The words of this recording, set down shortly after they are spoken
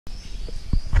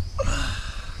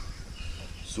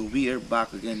So we are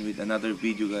back again with another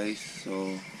video, guys.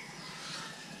 So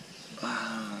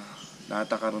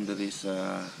nata karon diri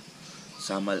sa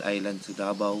Samal Island sa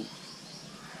Davao.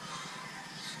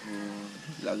 So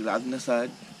lag-lag na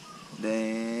sad.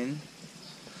 Then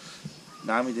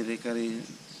nami diri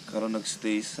karon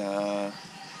nagstay sa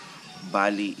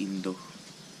BALI, INDO.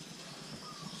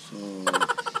 So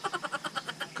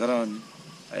karon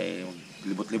ay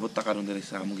libot-libot ta karon diri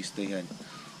sa among gistayan.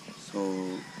 So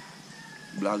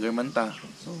vlogger man ta.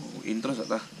 So intro sa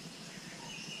ta.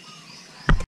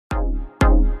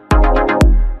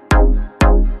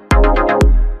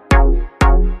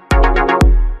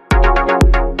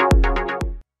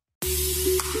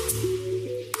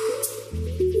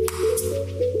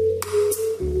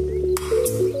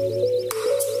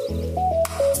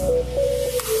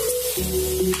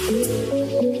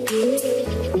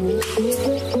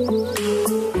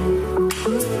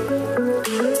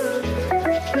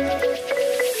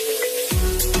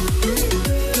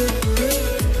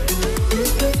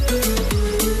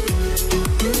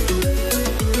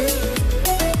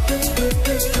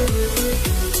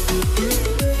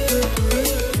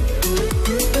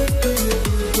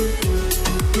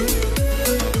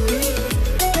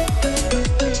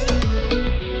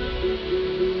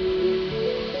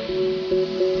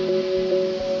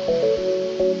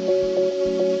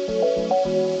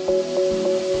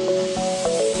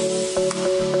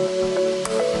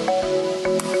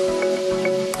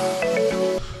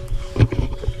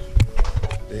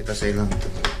 Silang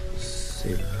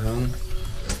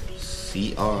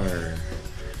CR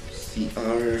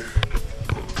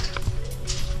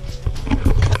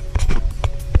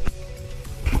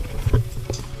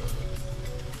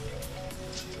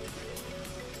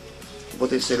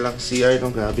buti silang CR no,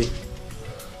 grabe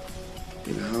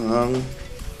ilang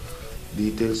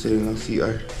details silang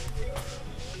CR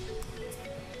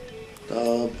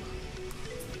tab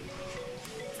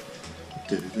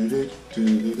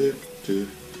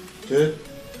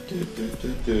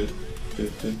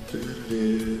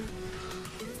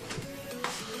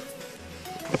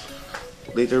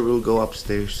later we'll go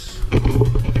upstairs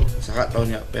sa kataw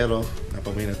niya, pero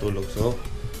napamay natulog, so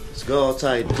let's go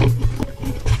outside.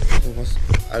 So mas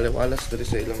aliwalas dali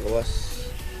sa ilang gawas.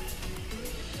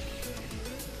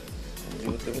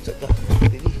 Limot-limot sa ta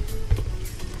dili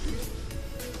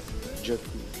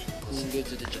jacuzzi. Let's go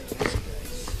to the jacuzzi, guys.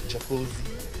 Jacuzzi.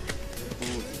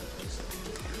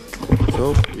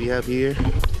 So we have here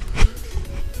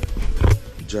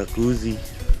jacuzzi.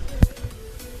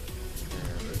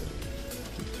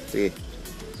 See,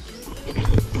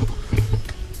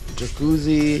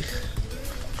 jacuzzi,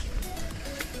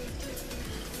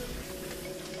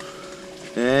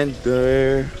 and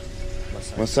their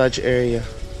massage area.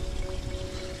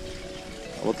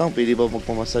 Utang pwede ba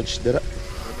magpamassage dira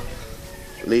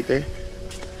later?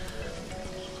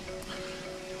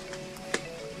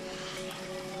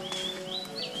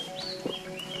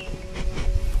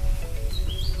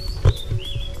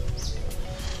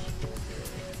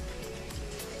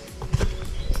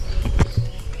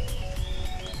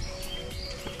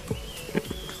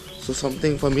 So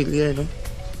something familiar, no?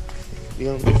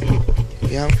 Yung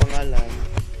pangalan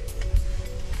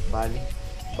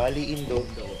BALI Indo,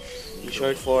 in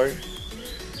short for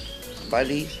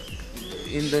BALI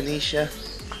Indonesia.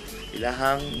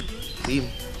 Ilahang team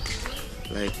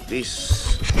like this.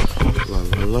 La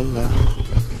la la la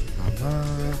la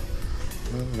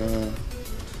la la.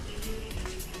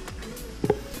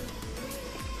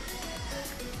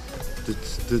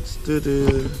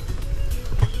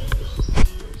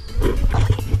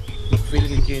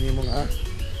 Feeling kayo ni mga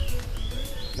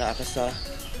naaka sa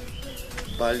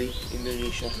BALI,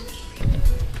 Indonesia.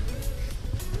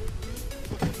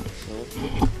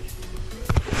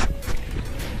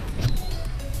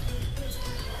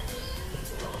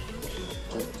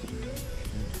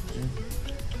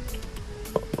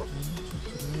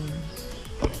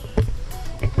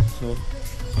 So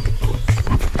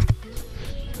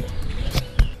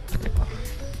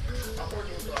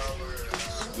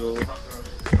go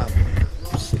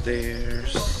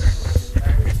upstairs.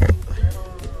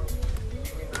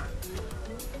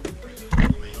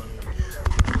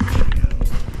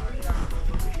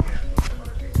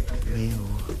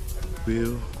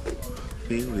 Will.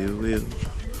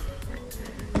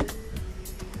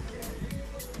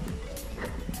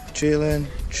 Chillin'.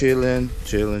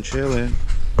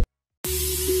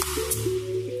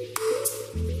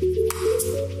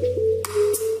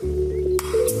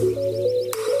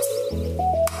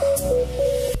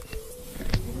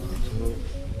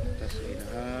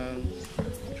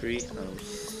 Tree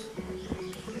house.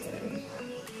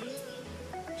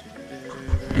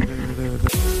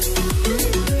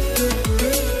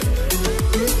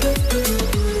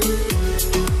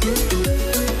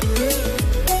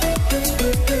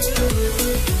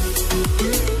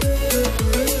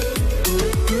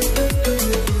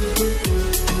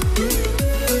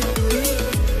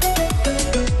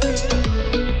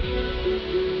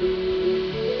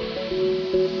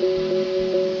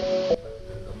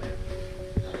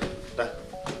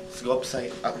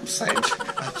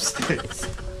 Upstairs.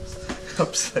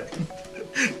 Upside.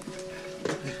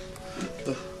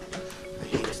 Ito. I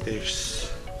hate stairs.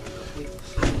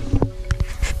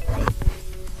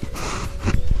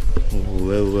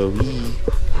 Wow.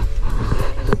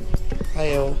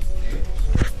 Hayo.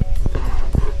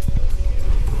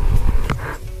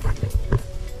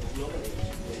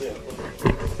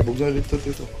 Bugla dito.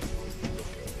 This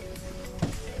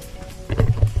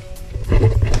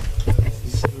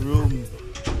is the room.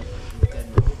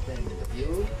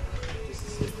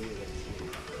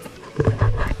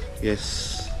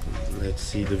 Yes, let's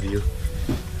see the view.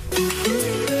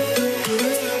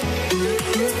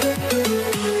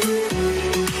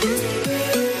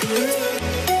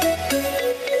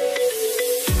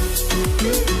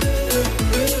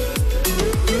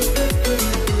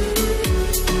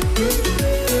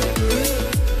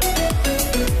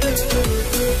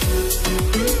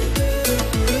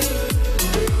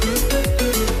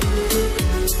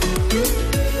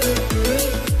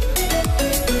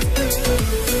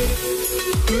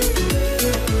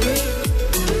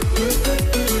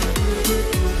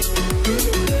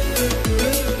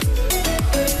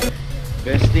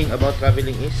 Best thing about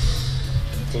traveling is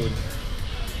food.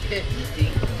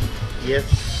 Eating. Yes.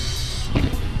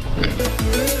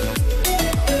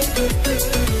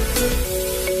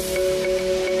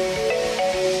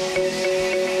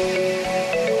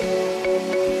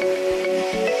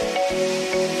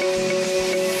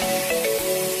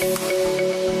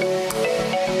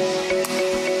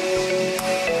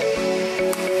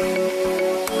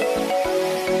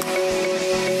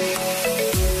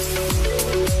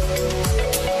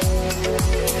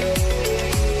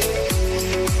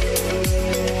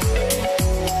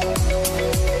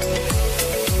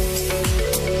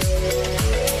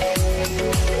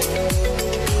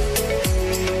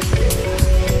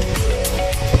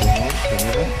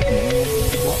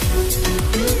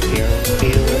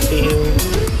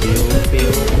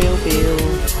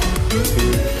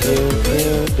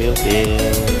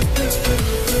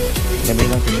 Gabi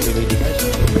lang fish fillet di guys.